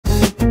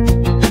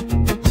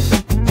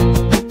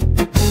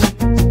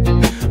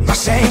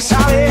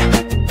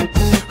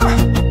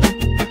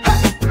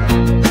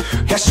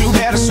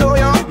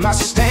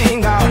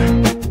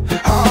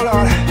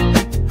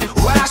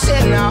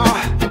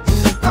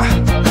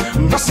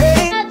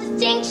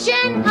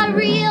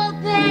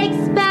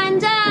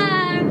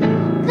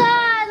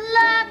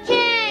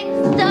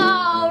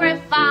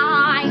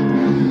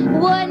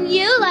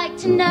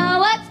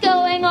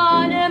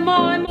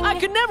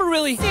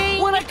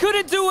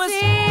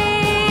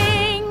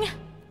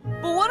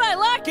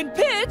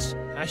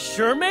I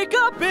sure make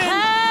up in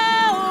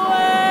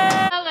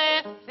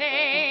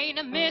Cellophane,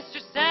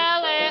 Mr.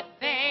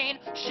 Cellophane,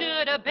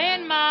 should have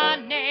been my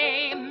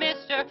name,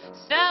 Mr.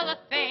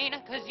 Cellophane,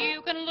 'cause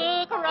you can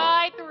look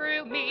right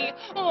through me,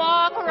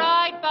 walk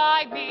right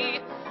by me,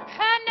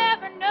 and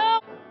never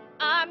know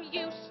I'm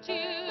used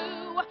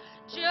to.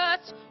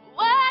 Just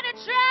wanna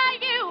try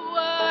you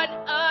on,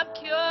 I'm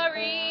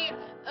curious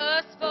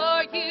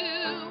for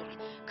you,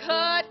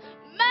 'cause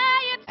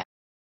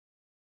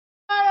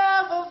I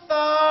ever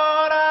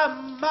thought I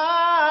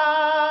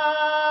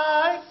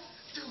might,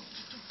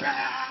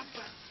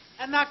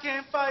 and I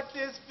can't fight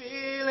this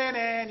feeling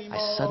anymore.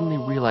 I suddenly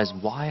realized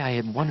why I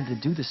had wanted to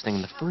do this thing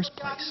in the first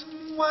place.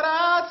 What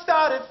I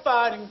started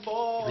fighting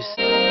for.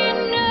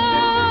 It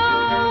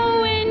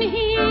was... when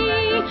he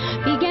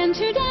began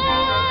to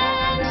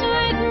dance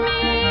with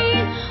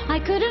me, I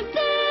could have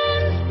danced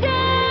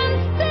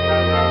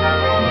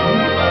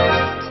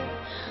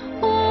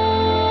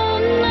all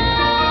night.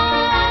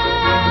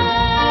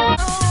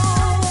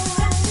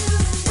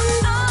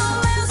 When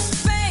all else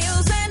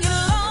fails and you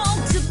long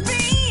to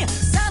be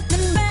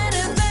something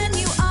better than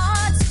you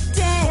are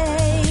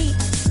today,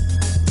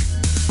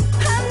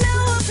 I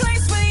know a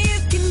place where you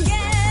can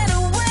get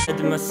away. I said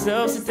to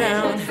myself, sit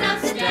down,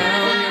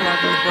 you're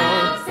rocking the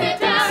boat.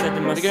 I said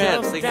to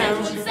myself, sit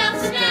down,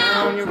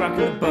 you're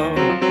rocking the boat.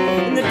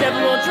 And the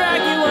devil will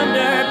drag you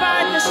under by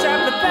the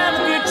sharp lapel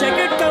of your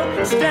checkered coat.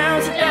 Sit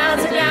down, sit down,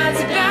 sit down,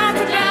 sit down,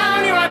 sit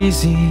down, you're rocking.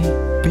 Easy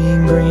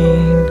being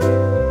green.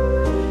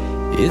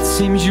 It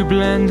seems you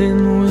blend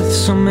in with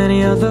so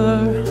many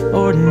other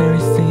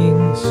ordinary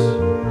things,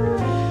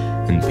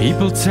 and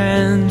people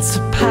tend to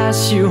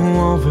pass you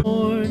over.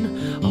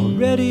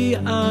 Already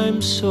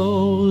I'm so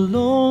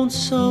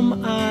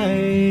lonesome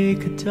I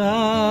could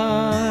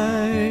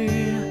die.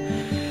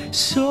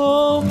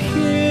 So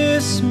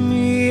kiss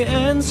me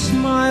and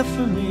smile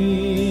for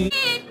me.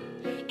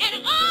 And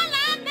all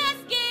I'm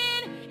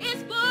asking is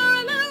for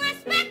a little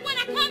respect when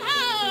I come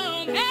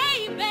home. Hey,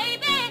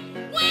 baby,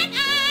 when I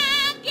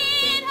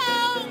get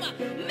home,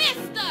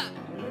 mister.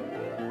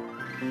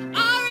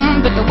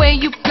 But the way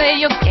you play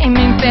your game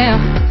ain't fair.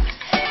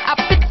 I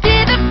pity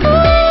the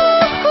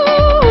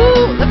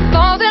fool that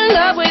falls in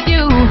love with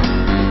you.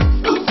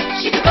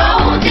 She could go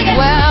dig it,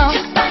 Well,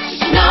 just like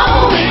she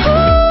know it.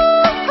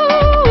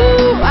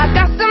 I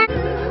got some.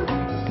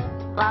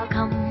 While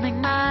combing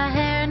my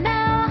hair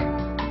now,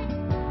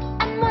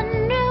 I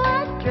wonder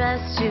what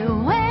dress you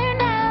wear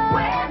now. I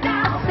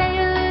say a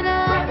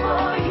little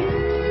for you.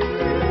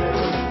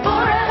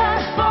 Forever,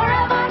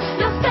 forever,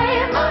 you'll stay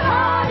in my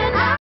heart and I.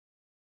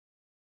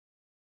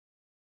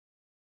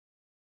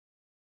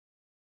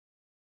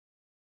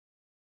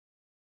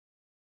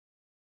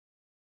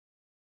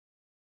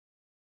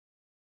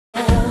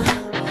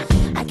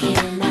 I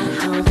cannot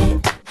hold it,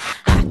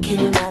 I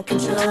cannot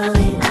control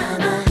it.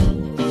 I'm a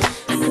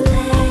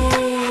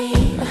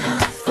slave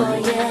for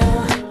you,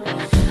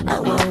 I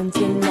won't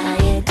deny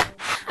it.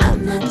 I'm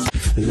not.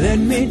 Let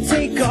me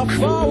take off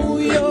all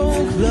your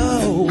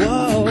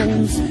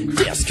clothes.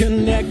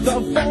 Disconnect the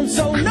phone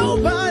so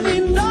nobody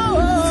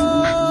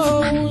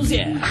knows.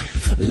 Yeah.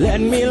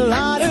 Let me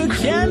light a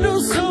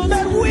candle so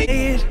that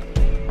we.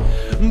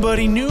 But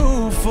he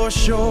knew for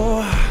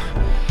sure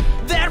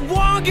that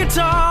one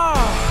guitar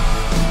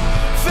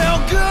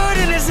felt good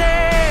in his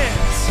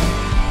hands.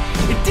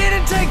 It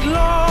didn't take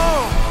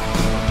long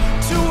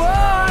to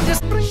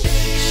understand.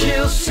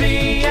 She'll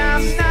see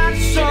I'm not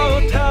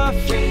so tough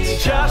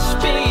just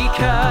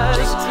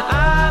because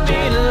I'm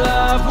in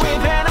love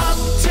with an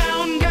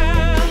uptown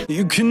girl.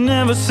 You can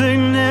never say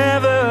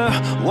never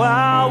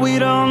while we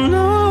don't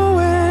know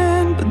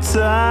when, but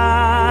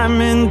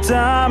time and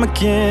time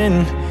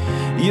again,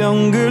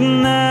 younger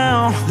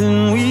now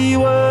than we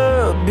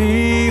were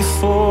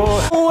before.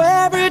 Oh,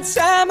 every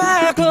time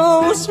I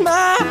close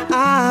my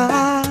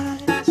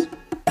eyes,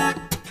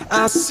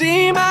 I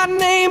see my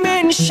name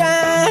in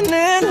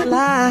shining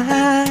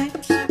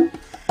lights.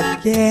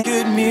 Yeah,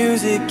 good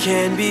music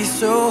can be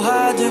so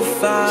hard to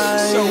find.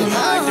 So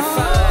hard to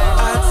find.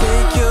 I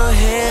take your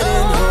hand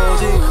and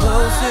hold it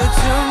closer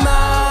to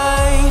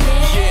mine.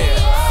 Yeah,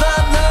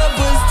 thought love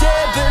was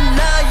dead, but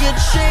now you're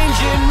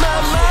changing my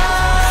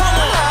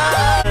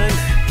mind.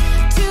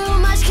 Too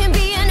much can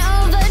be an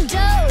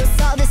overdose.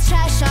 All this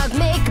trash talk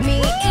make me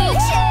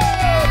itchy.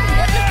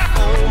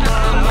 Oh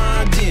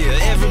my dear,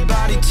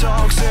 everybody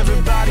talks,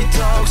 everybody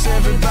talks,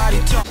 everybody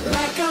talks.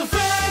 Like a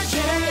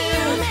virgin.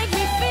 You make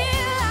me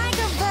feel like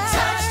a virgin.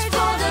 Touched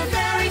for the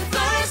very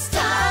first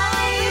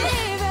time,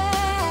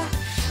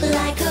 baby.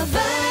 Like a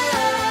virgin.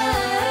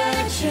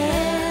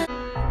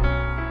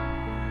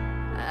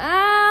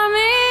 I'm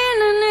in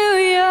New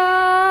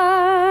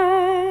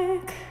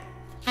York,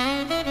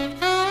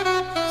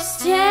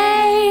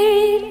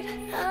 state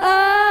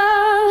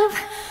of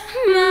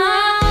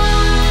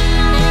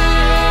mind.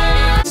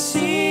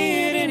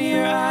 See it in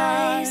your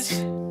eyes,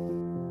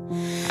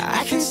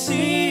 I can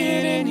see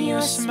it in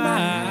your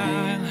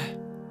smile.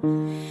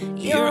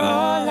 You're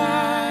all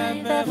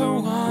I've ever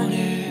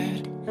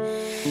wanted,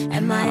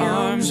 and my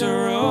arms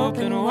are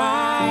open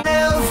wide.